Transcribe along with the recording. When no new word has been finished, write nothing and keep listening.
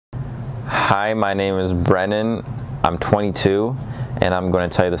Hi, my name is Brennan. I'm 22, and I'm going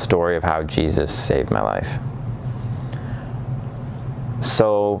to tell you the story of how Jesus saved my life.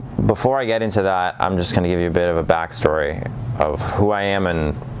 So, before I get into that, I'm just going to give you a bit of a backstory of who I am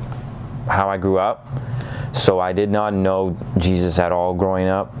and how I grew up. So, I did not know Jesus at all growing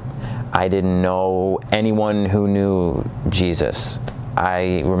up. I didn't know anyone who knew Jesus.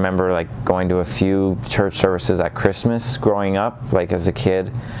 I remember going to a few church services at Christmas growing up, as a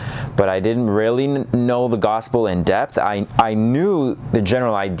kid, but I didn't really know the gospel in depth. I knew the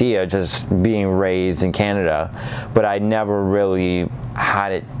general idea just being raised in Canada, but I never really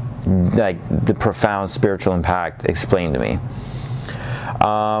had it, the profound spiritual impact explained to me.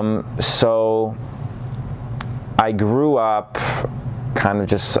 So I grew up kind of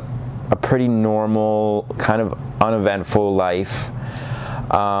just a pretty normal, kind of uneventful life.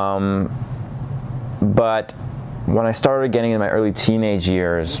 But when I started getting in my early teenage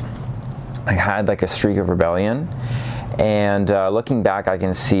years, I had a streak of rebellion, and looking back I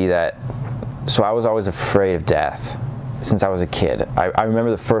can see that, so I was always afraid of death since I was a kid. I remember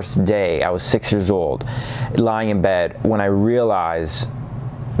the first day, I was 6 years old, lying in bed when I realized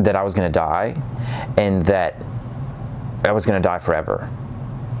that I was going to die, and that I was going to die forever.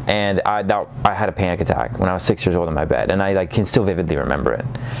 And I had a panic attack when I was 6 years old in my bed, and I can still vividly remember it.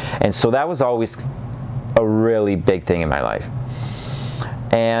 And so that was always a really big thing in my life.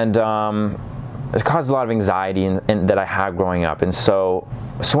 And it caused a lot of anxiety that I had growing up. And so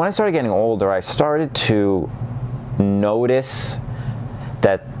when I started getting older, I started to notice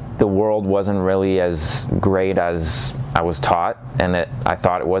that the world wasn't really as great as I was taught and that I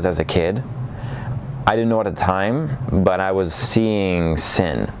thought it was as a kid. I didn't know at the time, but I was seeing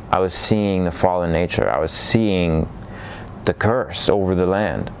sin. I was seeing the fallen nature. I was seeing the curse over the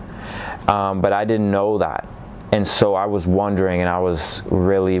land. But I didn't know that. And so I was wondering, and I was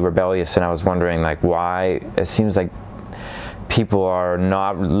really rebellious, and I was wondering why it seems like people are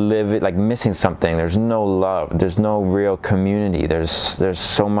not living, missing something. There's no love. There's no real community. There's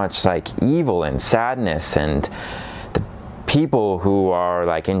so much evil and sadness, and the people who are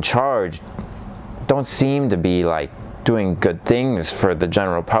in charge don't seem to be doing good things for the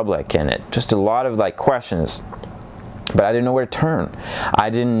general public, and it just a lot of questions. But I didn't know where to turn. I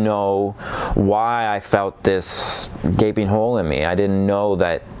didn't know why I felt this gaping hole in me. I didn't know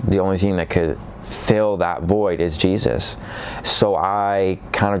that the only thing that could fill that void is Jesus. So I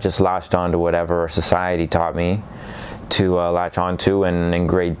kind of just latched on to whatever society taught me to latch onto, and in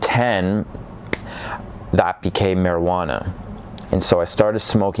grade 10 that became marijuana. And so I started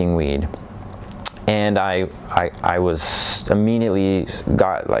smoking weed. And I was immediately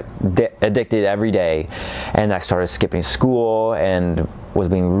got addicted every day, and I started skipping school and was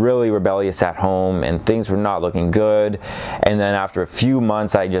being really rebellious at home, and things were not looking good. And then after a few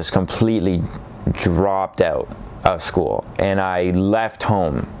months, I just completely dropped out of school, and I left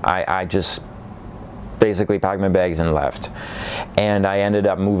home. I just basically packed my bags and left, and I ended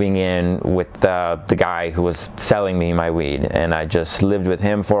up moving in with the guy who was selling me my weed, and I just lived with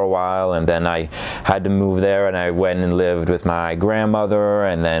him for a while, and then I had to move there, and I went and lived with my grandmother,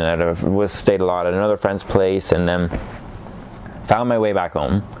 and then I stayed a lot at another friend's place, and then found my way back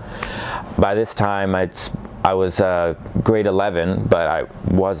home. By this time I was grade 11, but I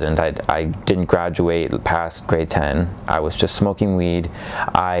wasn't. I didn't graduate past grade 10. I was just smoking weed.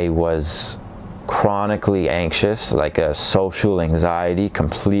 I was chronically anxious, a social anxiety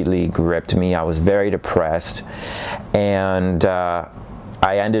completely gripped me. I was very depressed, and I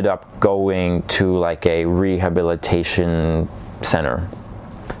ended up going to a rehabilitation center,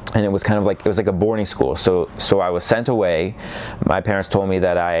 and it was kind of it was a boarding school. So I was sent away. My parents told me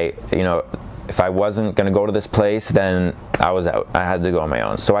that if I wasn't going to go to this place, then I was out. I had to go on my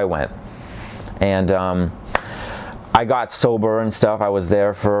own. So I went, and I got sober and stuff. I was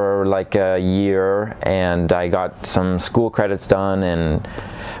there for a year, and I got some school credits done,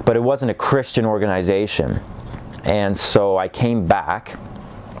 but it wasn't a Christian organization. And so I came back.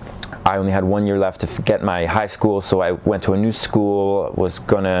 I only had 1 year left to get my high school, so I went to a new school, was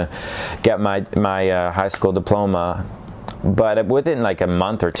gonna get my high school diploma. But within a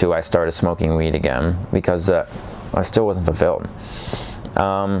month or two, I started smoking weed again because I still wasn't fulfilled.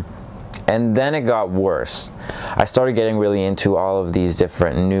 And then it got worse. I started getting really into all of these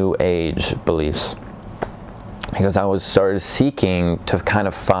different new age beliefs, because I started seeking to kind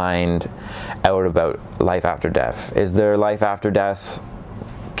of find out about life after death. Is there life after death?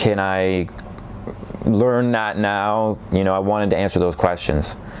 Can I learn that now? I wanted to answer those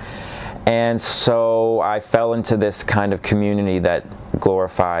questions. And so I fell into this kind of community that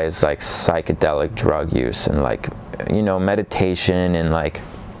glorifies psychedelic drug use and meditation and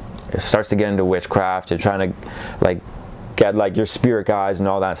it starts to get into witchcraft. You're trying to like get like your spirit guides and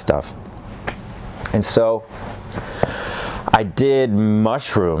all that stuff. And so I did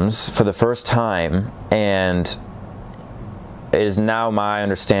mushrooms for the first time, and it is now my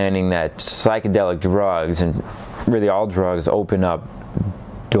understanding that psychedelic drugs, and really all drugs, open up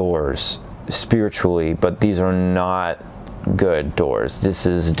doors spiritually, but these are not good doors. This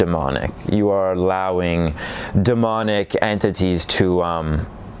is demonic. You are allowing demonic entities to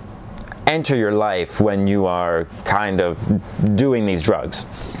enter your life when you are kind of doing these drugs.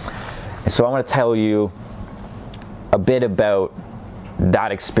 And so I want to tell you a bit about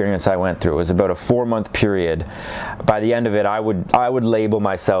that experience I went through. It was about a 4-month period. By the end of it, I would label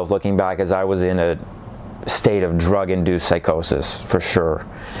myself, looking back, as I was in a state of drug-induced psychosis for sure.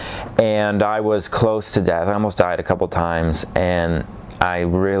 And I was close to death. I almost died a couple times, and I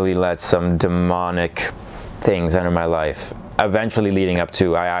really let some demonic things enter my life, eventually leading up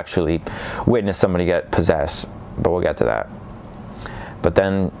to I actually witnessed somebody get possessed, but we'll get to that. But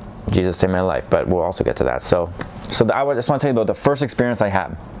then Jesus saved my life, but we'll also get to that. So I just want to tell you about the first experience I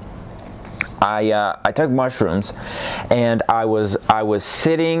had. I took mushrooms, and I was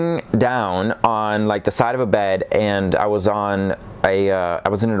sitting down on like the side of a bed, and I was in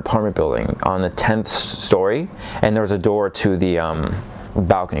an apartment building on the 10th story, and there was a door to the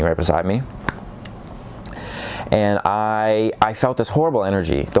balcony right beside me. And I felt this horrible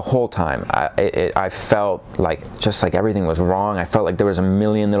energy the whole time. I felt like just like everything was wrong. I felt like there was a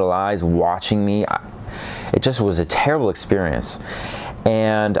million little eyes watching me. It just was a terrible experience.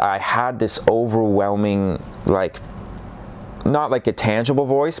 And I had this overwhelming, like, not like a tangible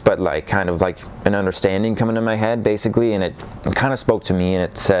voice, but like kind of like an understanding coming to my head, basically. And it kind of spoke to me, and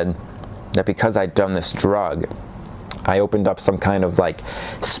it said that because I'd done this drug, I opened up some kind of like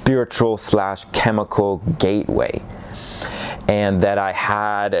spiritual / chemical gateway, and that I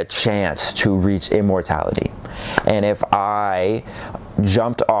had a chance to reach immortality. And if I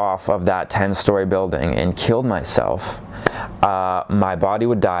jumped off of that 10-story building and killed myself, my body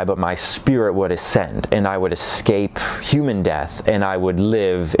would die, but my spirit would ascend, and I would escape human death, and I would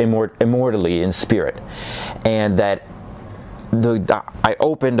live immortally in spirit. And that I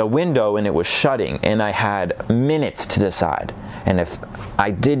opened a window and it was shutting, and I had minutes to decide. And if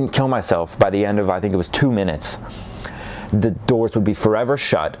I didn't kill myself by the end of, I think it was 2 minutes, the doors would be forever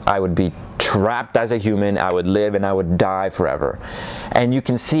shut. I would be trapped as a human. I would live, and I would die forever. And you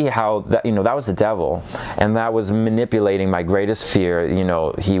can see how that, that was the devil, and that was manipulating my greatest fear.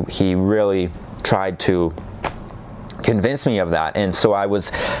 He really tried to convince me of that. And so I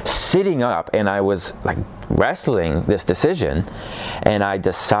was sitting up, and I was like wrestling this decision, and I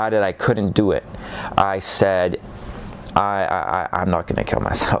decided I couldn't do it. I said, I'm not going to kill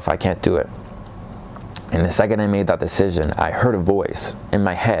myself. I can't do it. And the second I made that decision, I heard a voice in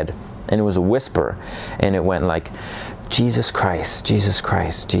my head, and it was a whisper, and it went like, Jesus Christ, Jesus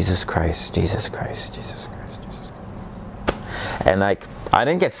Christ, Jesus Christ, Jesus Christ, Jesus Christ, Jesus Christ. And like, I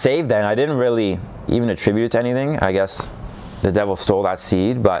didn't get saved then. I didn't really even attribute it to anything. I guess the devil stole that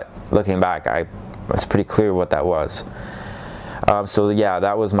seed, but looking back, it's pretty clear what that was. So yeah,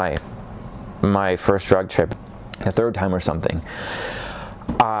 that was my first drug trip. The third time or something,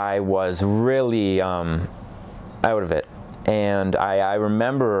 I was really out of it. And I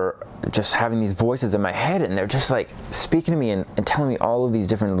remember just having these voices in my head, and they're just like speaking to me and telling me all of these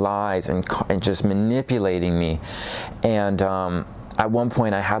different lies and just manipulating me. And at one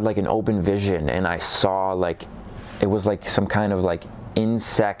point I had like an open vision, and I saw like, it was like some kind of like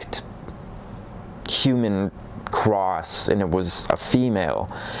insect human cross, and it was a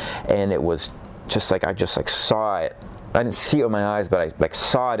female, and it was just like, I just like saw it. I didn't see it with my eyes, but I like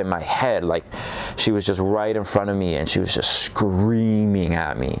saw it in my head. Like, she was just right in front of me, and she was just screaming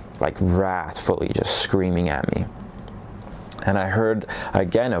at me, like wrathfully, just screaming at me. And I heard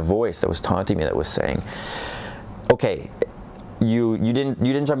again a voice that was taunting me, that was saying, "Okay, you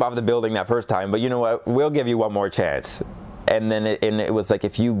didn't jump off the building that first time, but you know what? We'll give you one more chance." And then it was like,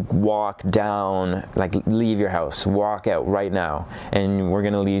 if you walk down, like leave your house, walk out right now, and we're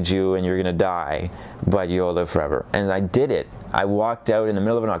gonna lead you, and you're gonna die, but you'll live forever. And I did it. I walked out in the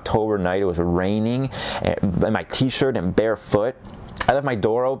middle of an October night. It was raining, in my t-shirt and barefoot. I left my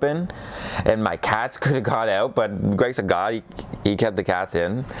door open, and my cats could have got out, but grace of God, he kept the cats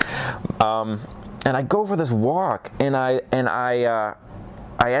in. And I go for this walk, and I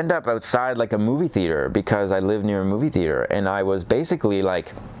end up outside like a movie theater, because I live near a movie theater, and I was basically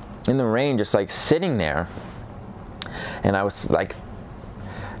like in the rain, just like sitting there, and I was like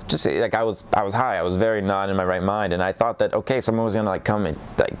just like I was high. I was very not in my right mind, and I thought that, okay, someone was gonna like come and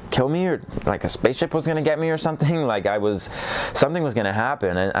like kill me, or like a spaceship was gonna get me or something. Like something was gonna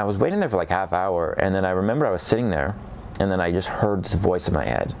happen, and I was waiting there for like half hour, and then I remember I was sitting there, and then I just heard this voice in my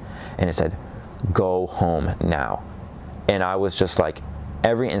head, and it said, "Go home now," and I was just like,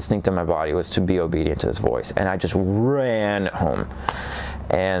 every instinct in my body was to be obedient to this voice, and I just ran home,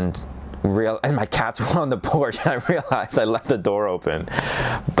 and my cats were on the porch, and I realized I left the door open.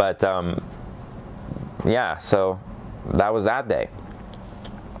 But yeah, so that was that day.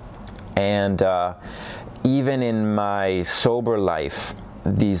 And even in my sober life,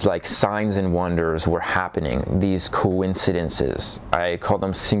 these like signs and wonders were happening, these coincidences. I call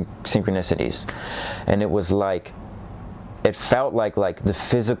them synchronicities. And it was like, it felt like the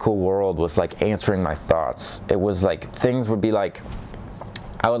physical world was like answering my thoughts. It was like things would be like,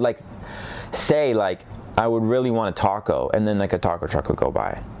 I would like say like I would really want a taco, and then like a taco truck would go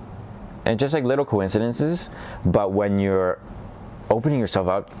by, and just like little coincidences. But when you're opening yourself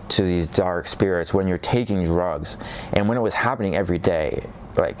up to these dark spirits, when you're taking drugs, and when it was happening every day,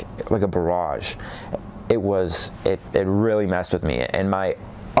 like a barrage, it really messed with me, and my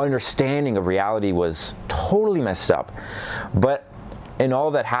understanding of reality was totally messed up. But in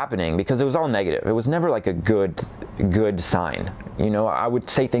all that happening, because it was all negative, it was never like a good sign. You know, I would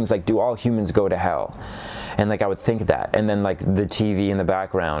say things like, "Do all humans go to hell?" And like I would think that, and then like the TV in the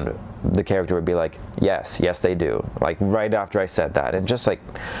background, the character would be like, yes they do, like right after I said that, and just like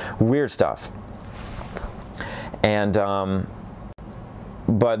weird stuff. And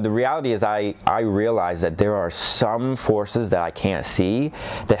but the reality is I realize that there are some forces that I can't see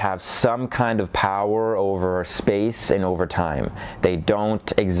that have some kind of power over space and over time. They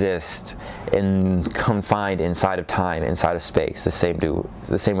don't exist confined inside of time, inside of space, the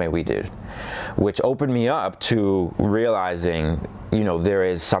same way we did, which opened me up to realizing, you know, there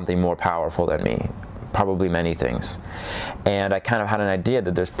is something more powerful than me. Probably many things. And I kind of had an idea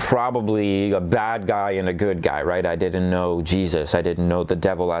that there's probably a bad guy and a good guy, right? I didn't know Jesus, I didn't know the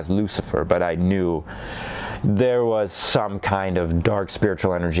devil as Lucifer, but I knew there was some kind of dark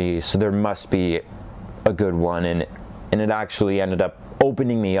spiritual energy, so there must be a good one, and it actually ended up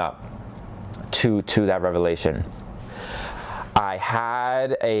opening me up to that revelation. I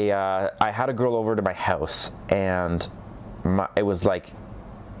had a girl over to my house, and it was like,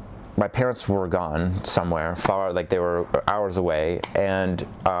 my parents were gone somewhere far, like they were hours away, and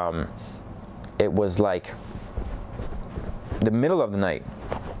it was like the middle of the night,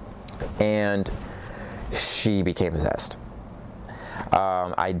 and she became possessed.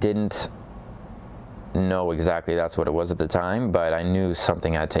 I didn't know exactly that's what it was at the time, but I knew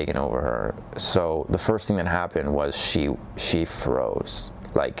something had taken over her. So the first thing that happened was she froze.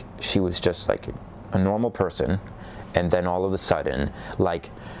 Like, she was just like a normal person, and then all of a sudden, like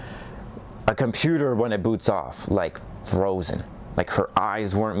a computer when it boots off, like frozen. Like her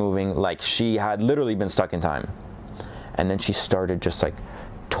eyes weren't moving, like she had literally been stuck in time. And then she started just like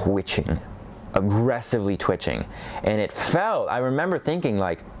twitching, aggressively twitching. And I remember thinking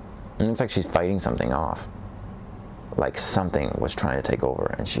like, it looks like she's fighting something off. Like something was trying to take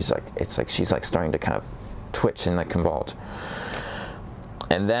over, and she's like starting to kind of twitch and like convulse.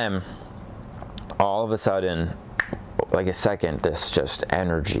 And then all of a sudden, like a second, this just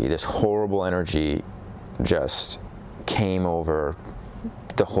energy, this horrible energy just came over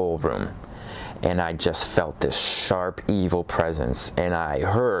the whole room, and I just felt this sharp evil presence, and I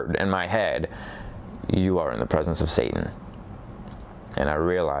heard in my head, "You are in the presence of Satan." And I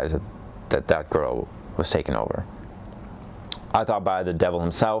realized that girl was taken over. I thought by the devil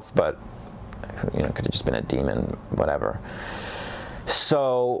himself, but you know, it could have just been a demon, whatever.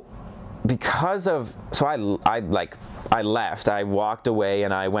 So I left, I walked away,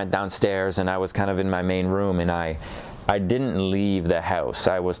 and I went downstairs, and I was kind of in my main room, and I didn't leave the house.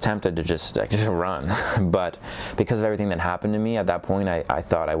 I was tempted to just run, but because of everything that happened to me at that point, I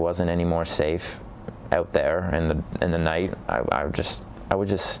thought I wasn't any more safe out there in the night. I would just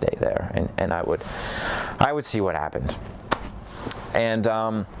stay there, and I would see what happened.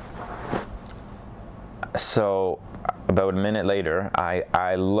 And so about a minute later,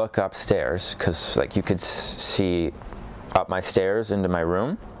 I look upstairs, because like you could see up my stairs into my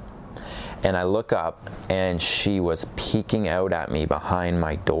room, and I look up, and she was peeking out at me behind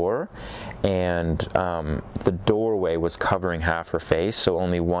my door, and the doorway was covering half her face, so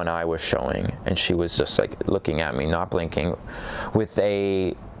only one eye was showing, and she was just like looking at me, not blinking, with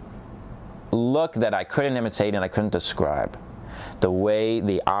a look that I couldn't imitate and I couldn't describe. The way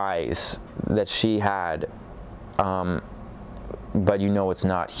the eyes that she had, but you know it's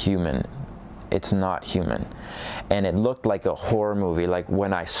not human. It's not human. And it looked like a horror movie, like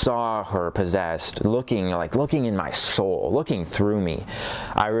when I saw her possessed, looking in my soul, looking through me.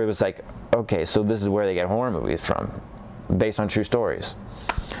 I was like, okay, so this is where they get horror movies from, based on true stories.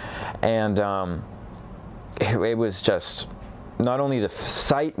 And it was just, not only the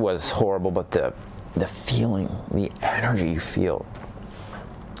sight was horrible, but the feeling, the energy you feel.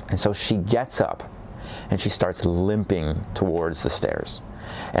 And so she gets up and she starts limping towards the stairs.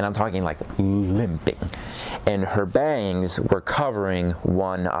 And I'm talking like limping. And her bangs were covering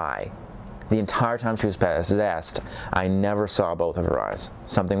one eye. The entire time she was possessed, I never saw both of her eyes.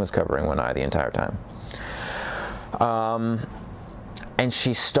 Something was covering one eye the entire time. And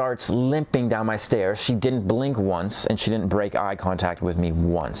she starts limping down my stairs. She didn't blink once, and she didn't break eye contact with me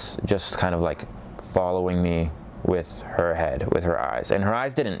once. Just kind of like following me with her head, with her eyes. And her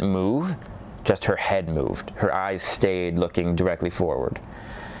eyes didn't move, just her head moved. Her eyes stayed looking directly forward.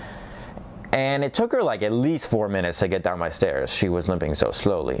 And it took her like at least 4 minutes to get down my stairs. She was limping so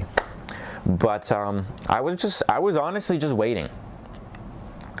slowly. But I was honestly just waiting.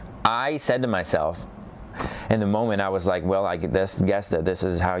 I said to myself, in the moment, I was like, well, I guess that this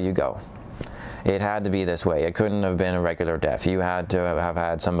is how you go. It had to be this way. It couldn't have been a regular death. You had to have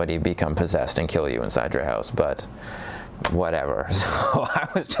had somebody become possessed and kill you inside your house, but whatever. So I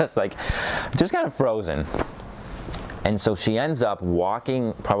was just like, just kind of frozen. And so she ends up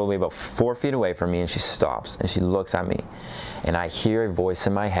walking probably about 4 feet away from me, and she stops and she looks at me, and I hear a voice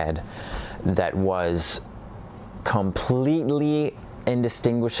in my head that was completely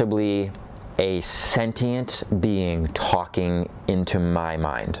indistinguishably a sentient being talking into my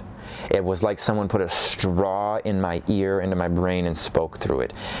mind. It was like someone put a straw in my ear, into my brain, and spoke through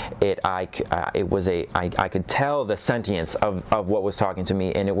it. I could tell the sentience of what was talking to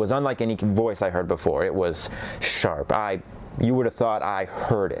me, and it was unlike any voice I heard before. It was sharp. You would have thought I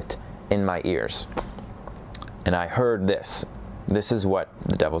heard it in my ears. And I heard this. This is what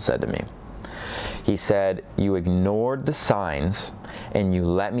the devil said to me. He said, "You ignored the signs, and you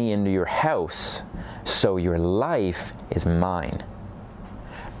let me into your house, so your life is mine.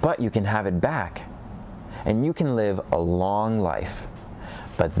 But you can have it back, and you can live a long life.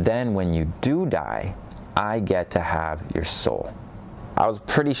 But then when you do die, I get to have your soul." I was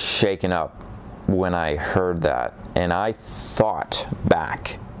pretty shaken up when I heard that, and I thought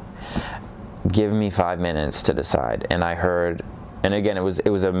back, give me 5 minutes to decide. And I heard, and again, it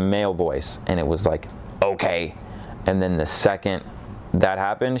was a male voice, and it was like, okay. And then the second that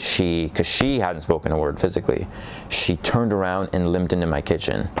happened, because she hadn't spoken a word physically, she turned around and limped into my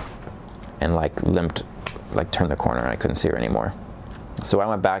kitchen, and turned the corner, and I couldn't see her anymore. So I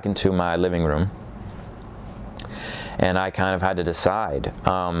went back into my living room, and I kind of had to decide,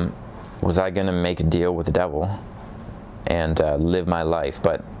 was I going to make a deal with the devil and live my life?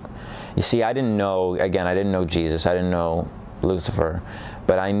 But you see, I didn't know Jesus, I didn't know Lucifer,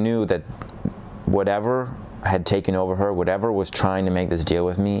 but I knew that whatever had taken over her, whatever was trying to make this deal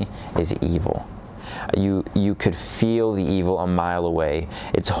with me, is evil. You could feel the evil a mile away.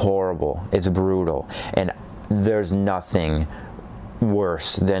 It's horrible, it's brutal, and there's nothing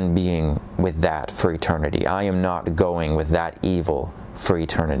worse than being with that for eternity. I am not going with that evil for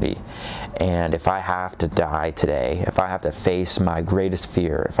eternity. And if I have to die today, if I have to face my greatest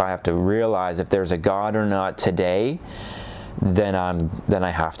fear, if I have to realize if there's a God or not today, then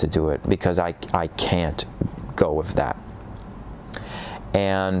I have to do it, because I can't go with that.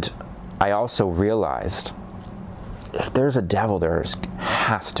 And I also realized, if there's a devil, there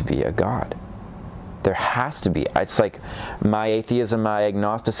has to be a God. There has to be. It's like my atheism, my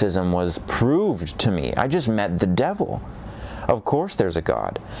agnosticism was proved to me. I just met the devil. Of course there's a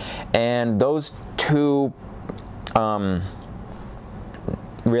God. And those two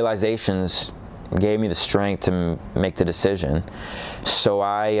realizations gave me the strength to make the decision. So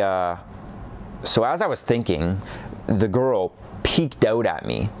as I was thinking, the girl peeked out at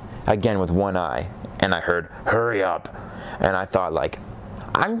me, again with one eye, and I heard, "Hurry up." And I thought, like,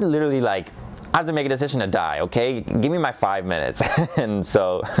 I'm literally like, I have to make a decision to die, okay? Give me my 5 minutes. And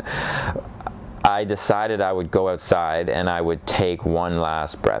so I decided I would go outside and I would take one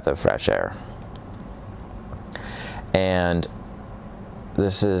last breath of fresh air. And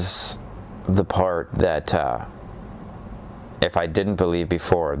this is the part that if I didn't believe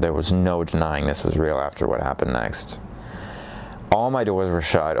before, there was no denying this was real after what happened next. All my doors were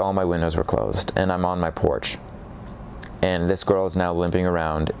shut, all my windows were closed, and I'm on my porch. And this girl is now limping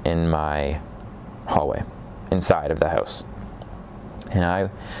around in my hallway, inside of the house. And I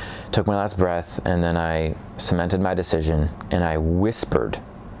took my last breath, and then I cemented my decision, and I whispered,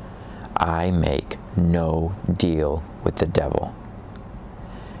 "I make no deal with the devil."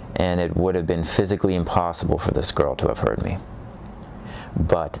 and it would have been physically impossible for this girl to have heard me.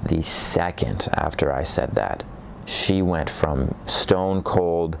 But the second after I said that, she went from stone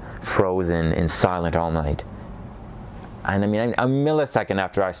cold, frozen, and silent all night. And I mean, a millisecond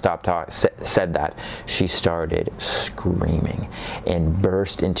after I said that, she started screaming and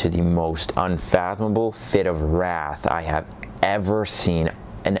burst into the most unfathomable fit of wrath I have ever seen.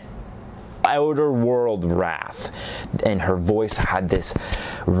 An outer world wrath. And her voice had this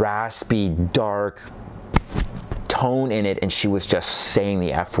raspy, dark tone in it, and she was just saying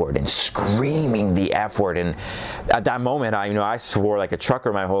the F word and screaming the F word. And at that moment, I swore like a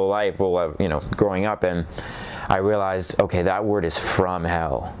trucker my whole life, growing up, and I realized, okay, that word is from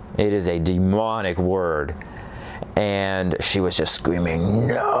hell. It is a demonic word. And she was just screaming,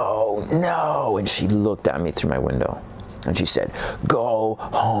 no, no. And she looked at me through my window and she said, go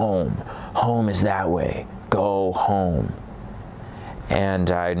home. Home is that way. Go home.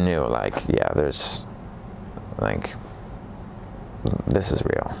 And I knew, this is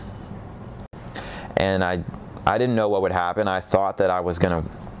real. And I didn't know what would happen. I thought that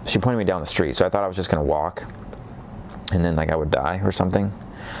she pointed me down the street, so I thought I was just gonna walk, and then I would die or something,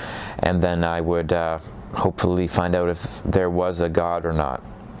 and then I would hopefully find out if there was a God or not.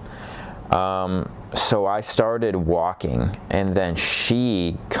 So I started walking, and then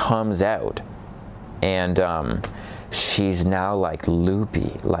she comes out, and she's now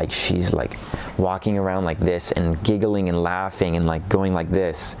loopy, she's walking around like this and giggling and laughing and going like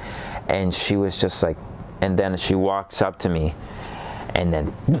this, and she was just and then she walks up to me, and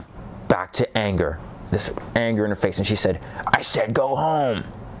then back to anger, this anger in her face, and she said, I said go home.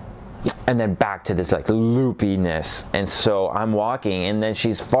 And then back to this loopiness. And so I'm walking, and then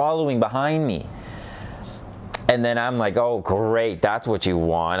she's following behind me. And then I'm like, oh great, that's what you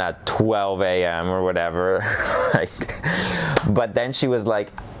want at 12 a.m. or whatever. But then she was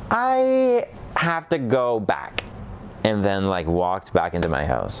like, I have to go back. And then walked back into my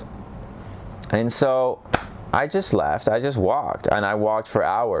house. And so I just left. I just walked, and I walked for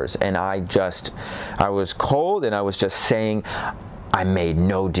hours, and I was cold, and I was just saying, I made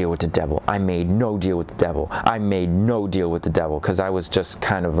no deal with the devil. I made no deal with the devil. I made no deal with the devil, because I was just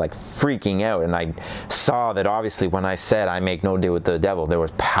kind of freaking out, and I saw that obviously when I said I make no deal with the devil, there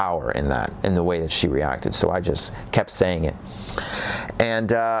was power in that, in the way that she reacted. So I just kept saying it.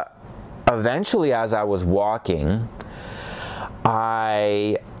 And eventually, as I was walking,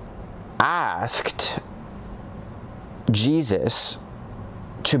 I asked Jesus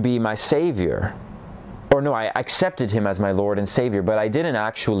to be my Savior. Or no, I accepted him as my Lord and Savior, but I didn't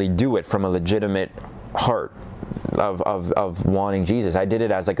actually do it from a legitimate heart of wanting Jesus. I did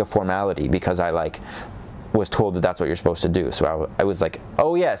it as a formality, because I was told that that's what you're supposed to do. So I was like,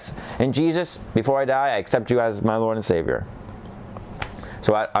 oh yes, and Jesus, before I die, I accept you as my Lord and Savior.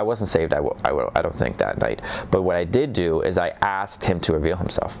 So I wasn't saved, I don't think, that night. But what I did do is I asked him to reveal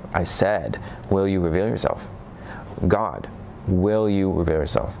himself. I said, will you reveal yourself? God, will you reveal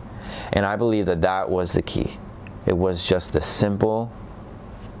yourself? And I believe that was the key. It was just the simple,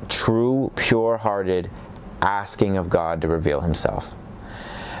 true, pure-hearted asking of God to reveal himself.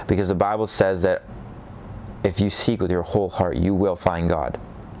 Because the Bible says that if you seek with your whole heart, you will find God.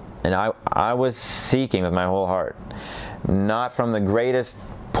 And I was seeking with my whole heart. Not from the greatest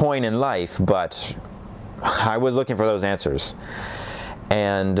point in life, but I was looking for those answers.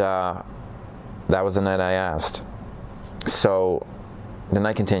 And that was the night I asked. So the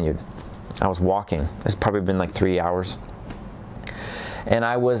night continued. I was walking. It's probably been 3 hours. And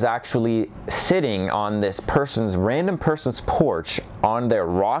I was actually sitting on this random person's porch on their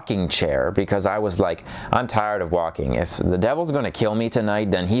rocking chair, because I was like, I'm tired of walking. If the devil's going to kill me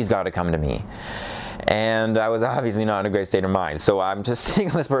tonight, then he's got to come to me. And I was obviously not in a great state of mind. So I'm just sitting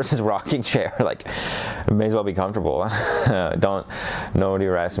on this person's rocking chair, may as well be comfortable. Nobody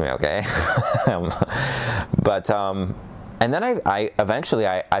arrest me, okay? And then I eventually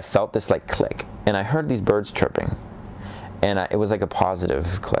felt this click, and I heard these birds chirping, and it was a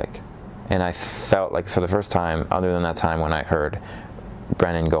positive click, and I felt for the first time, other than that time when I heard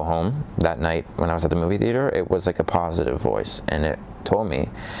Brennan go home that night when I was at the movie theater, it was a positive voice, and it told me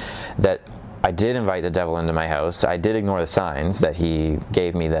that I did invite the devil into my house. I did ignore the signs that he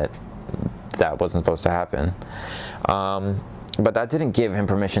gave me that wasn't supposed to happen. But that didn't give him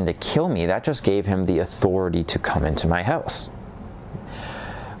permission to kill me. That just gave him the authority to come into my house.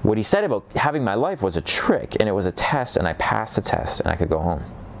 What he said about having my life was a trick, and it was a test, and I passed the test, and I could go home.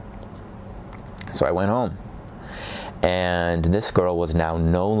 So I went home. And this girl was now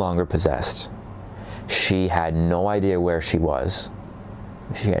no longer possessed. She had no idea where she was.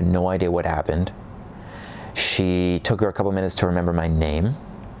 She had no idea what happened. She took her a couple minutes to remember my name.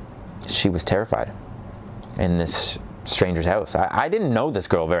 she was terrified in this stranger's house. I didn't know this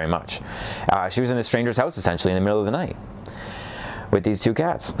girl very much. She was in this stranger's house essentially in the middle of the night with these two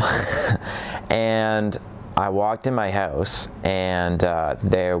cats. And I walked in my house, and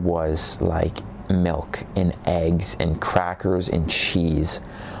there was like milk and eggs and crackers and cheese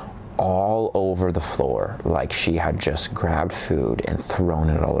all over the floor, like she had just grabbed food and thrown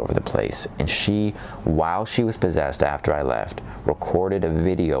it all over the place. And she, while she was possessed after I left, recorded a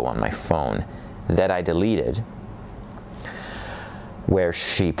video on my phone that I deleted, where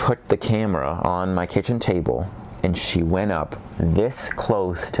she put the camera on my kitchen table and she went up this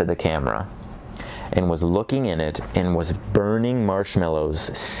close to the camera and was looking in it and was burning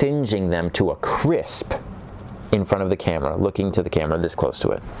marshmallows, singeing them to a crisp in front of the camera, looking to the camera this close to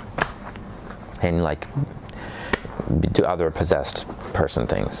it, and like do other possessed person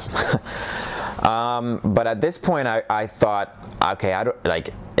things. But at this point I thought, okay, I don't,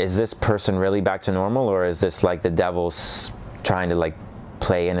 like, is this person really back to normal, or is this like the devil's trying to like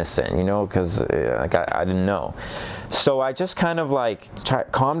play innocent, you know, because like I didn't know. So I just kind of like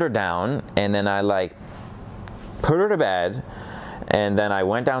calmed her down, and then I like put her to bed, and then I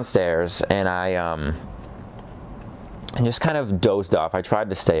went downstairs and I and just kind of dozed off. I tried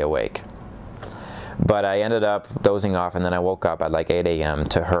to stay awake, but I ended up dozing off, and then I woke up at like 8 a.m.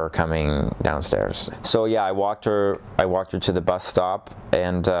 to her coming downstairs. So yeah, I walked her to the bus stop,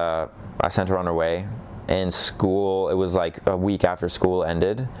 and I sent her on her way. In school, it was like a week after school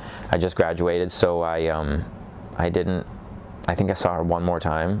ended. I just graduated, so I think I saw her one more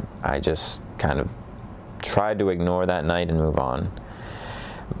time. I just kind of tried to ignore that night and move on.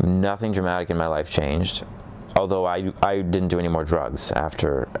 Nothing dramatic in my life changed. Although I didn't do any more drugs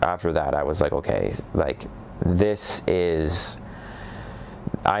after that. I was like, okay, like this is,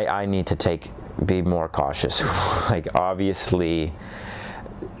 I need to be more cautious. Like obviously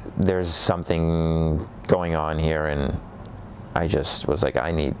there's something going on here, and I just was like,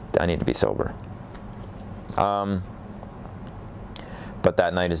 I need to be sober. But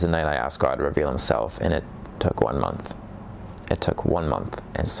that night is the night I asked God to reveal himself, and it took 1 month. It took 1 month.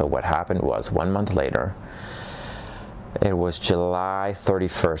 And so what happened was, 1 month later, it was July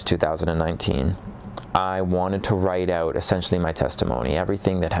 31st, 2019. I wanted to write out essentially my testimony.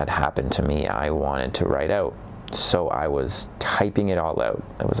 Everything that had happened to me, I wanted to write out. So I was typing it all out.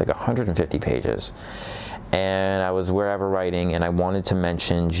 It was like 150 pages. And I was wherever writing, and I wanted to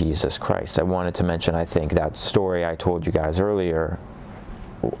mention Jesus Christ. I wanted to mention, I think, that story I told you guys earlier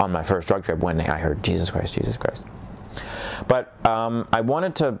on my first drug trip when I heard Jesus Christ, Jesus Christ. But I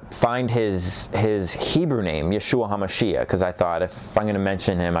wanted to find his Hebrew name, Yeshua HaMashiach, because I thought if I'm going to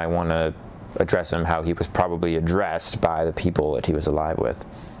mention him, I want to address him how he was probably addressed by the people that he was alive with.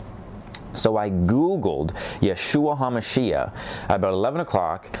 So I Googled Yeshua HaMashiach at about 11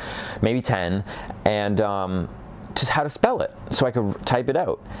 o'clock, maybe 10, and just how to spell it so I could type it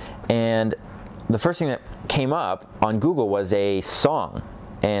out. And the first thing that came up on Google was a song,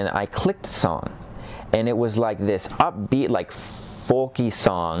 and I clicked song, and it was like this upbeat, like folky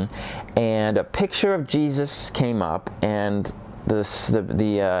song, and a picture of Jesus came up, and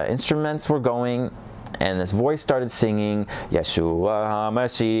the instruments were going, and this voice started singing Yeshua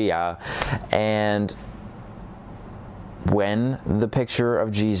HaMashiach. And when the picture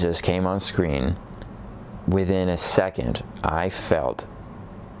of Jesus came on screen, within a second I felt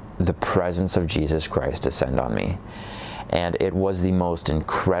the presence of Jesus Christ descend on me. And it was the most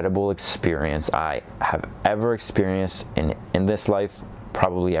incredible experience I have ever experienced in this life,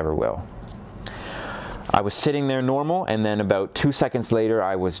 probably ever will. I was sitting there normal, and then about 2 seconds later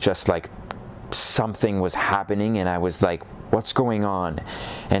I was just like, something was happening, and I was like, what's going on?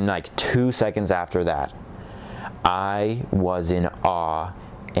 And like 2 seconds after that, I was in awe,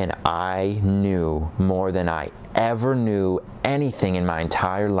 and I knew more than I ever knew anything in my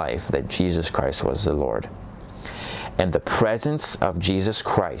entire life that Jesus Christ was the Lord. And the presence of Jesus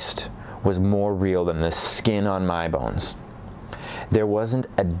Christ was more real than the skin on my bones. There wasn't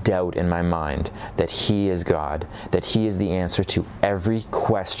a doubt in my mind that he is God, that he is the answer to every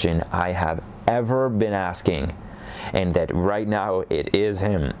question I have ever been asking, and that right now it is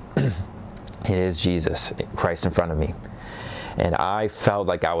him. It is Jesus Christ in front of me. And I felt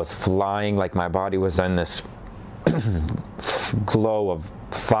like I was flying, like my body was in this glow of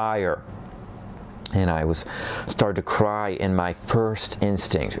fire. And I started to cry, and my first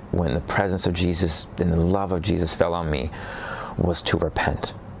instinct when the presence of Jesus and the love of Jesus fell on me was to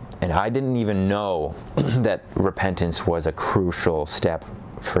repent. And I didn't even know that repentance was a crucial step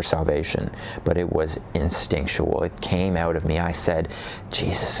for salvation, but it was instinctual. It came out of me. I said,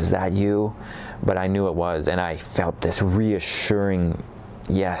 Jesus, is that you? But I knew it was, and I felt this reassuring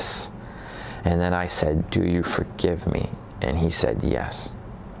yes. And then I said, do you forgive me? And he said, yes.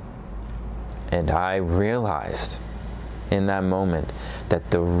 And I realized in that moment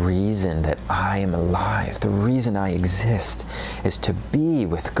that the reason that I am alive, the reason I exist, is to be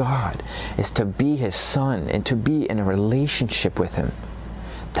with God, is to be his son, and to be in a relationship with him.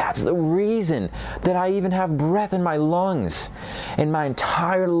 That's the reason that I even have breath in my lungs. In my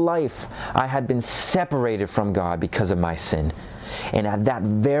entire life, I had been separated from God because of my sin. And at that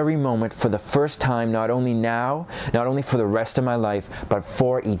very moment, for the first time, not only now, not only for the rest of my life, but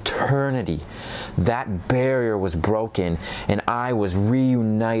for eternity, that barrier was broken and I was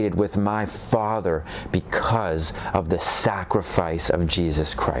reunited with my Father because of the sacrifice of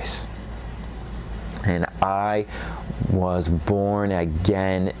Jesus Christ. And I was born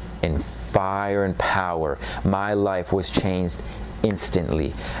again in fire and power. My life was changed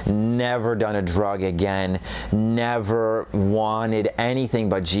instantly. Never done a drug again. Never wanted anything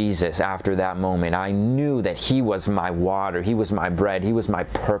but Jesus after that moment. I knew that he was my water. He was my bread. He was my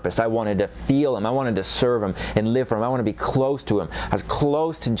purpose. I wanted to feel him. I wanted to serve him and live for him. I want to be close to him, as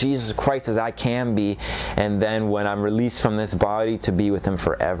close to Jesus Christ as I can be. And then when I'm released from this body, to be with him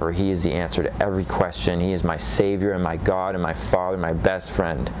forever. He is the answer to every question. He is my Savior and my God and my Father, my best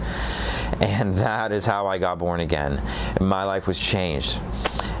friend. And that is how I got born again. My life was changed.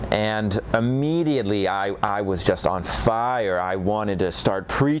 And immediately I was just on fire. I wanted to start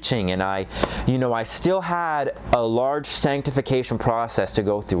preaching, and I still had a large sanctification process to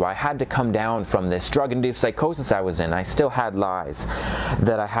go through. I had to come down from this drug-induced psychosis I was in. I still had lies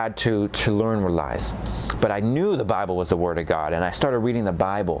that I had to learn were lies. But I knew the Bible was the Word of God, and I started reading the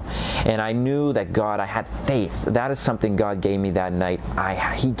Bible, and I knew that I had faith. That is something God gave me that night.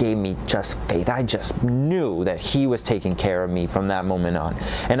 He gave me just faith. I just knew that he was taking care of me from that moment on.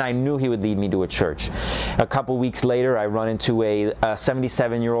 And I knew he would lead me to a church. A couple weeks later, I run into a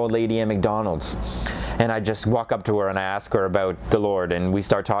 77-year-old lady at McDonald's. And I just walk up to her and I ask her about the Lord, and we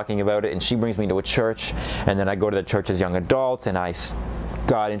start talking about it, and she brings me to a church. And then I go to the church as young adult, and I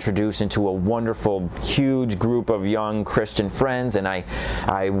got introduced into a wonderful, huge group of young Christian friends, and I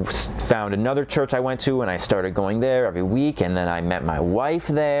found another church I went to, and I started going there every week, and then I met my wife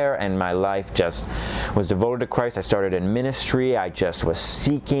there, and my life just was devoted to Christ. I started in ministry. I just was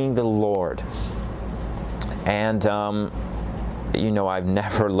seeking the Lord. And I've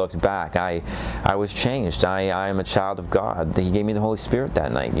never looked back. I was changed. I am a child of God. He gave me the Holy Spirit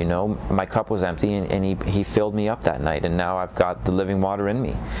that night. My cup was empty, and he filled me up that night, and now I've got the living water in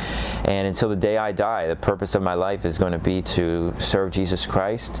me. And until the day I die, the purpose of my life is going to be to serve Jesus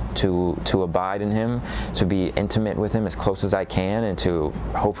Christ, to abide in him, to be intimate with him as close as I can, and to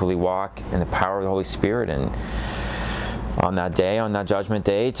hopefully walk in the power of the Holy Spirit. And on that day, on that judgment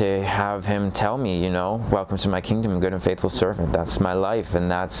day, to have him tell me, welcome to my kingdom, good and faithful servant. That's my life,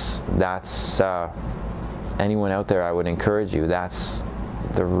 and that's anyone out there, I would encourage you, that's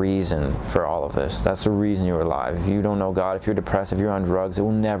the reason for all of this. That's the reason you're alive. If you don't know God, if you're depressed, if you're on drugs, it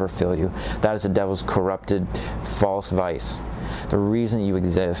will never fill you. That is the devil's corrupted, false vice. The reason you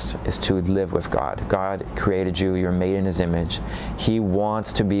exist is to live with God. God created you. You're made in his image. He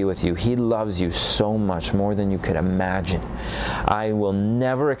wants to be with you. He loves you so much, more than you could imagine. I will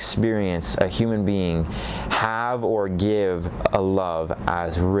never experience a human being have or give a love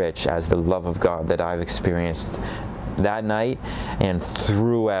as rich as the love of God that I've experienced that night and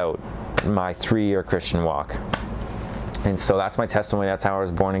throughout my 3-year Christian walk. And so that's my testimony. That's how I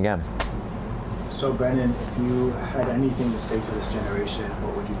was born again. So Brendan, if you had anything to say to this generation,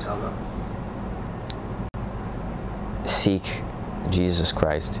 what would you tell them? Seek Jesus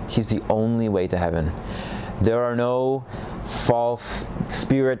Christ. He's the only way to heaven. There are no false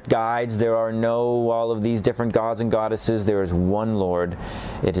spirit guides. There are no all of these different gods and goddesses. There is one Lord.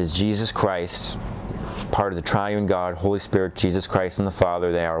 It is Jesus Christ, part of the triune God, Holy Spirit, Jesus Christ and the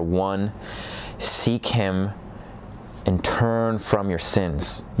Father. They are one. Seek him and turn from your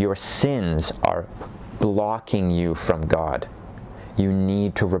sins. Your sins are blocking you from God. You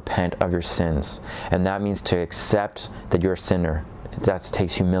need to repent of your sins. And that means to accept that you're a sinner. That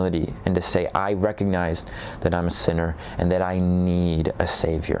takes humility, and to say, I recognize that I'm a sinner and that I need a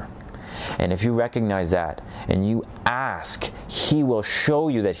Savior. And if you recognize that and you ask, he will show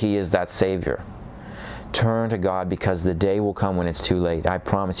you that he is that Savior. Turn to God, because the day will come when it's too late. I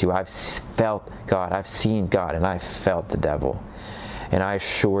promise you, I've felt God, I've seen God, and I've felt the devil. And I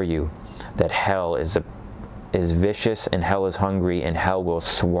assure you that hell is is vicious and hell is hungry, and hell will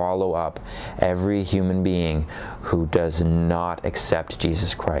swallow up every human being who does not accept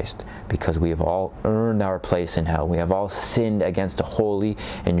Jesus Christ, because we have all earned our place in hell. We have all sinned against a holy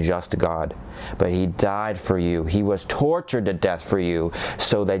and just God. But he died for you. He was tortured to death for you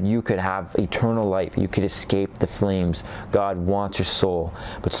so that you could have eternal life. You could escape the flames. God wants your soul,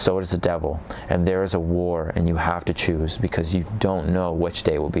 but so does the devil. And there is a war, and you have to choose, because you don't know which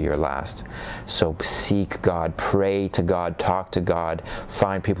day will be your last. So seek God, pray to God, talk to God,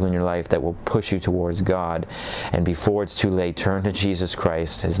 find people in your life that will push you towards God. And before it's too late, turn to Jesus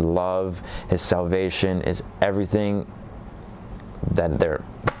Christ. His love, his salvation is everything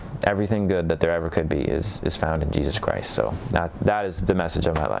everything good that there ever could be is found in Jesus Christ. So that is the message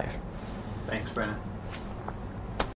of my life. Thanks, Brennan.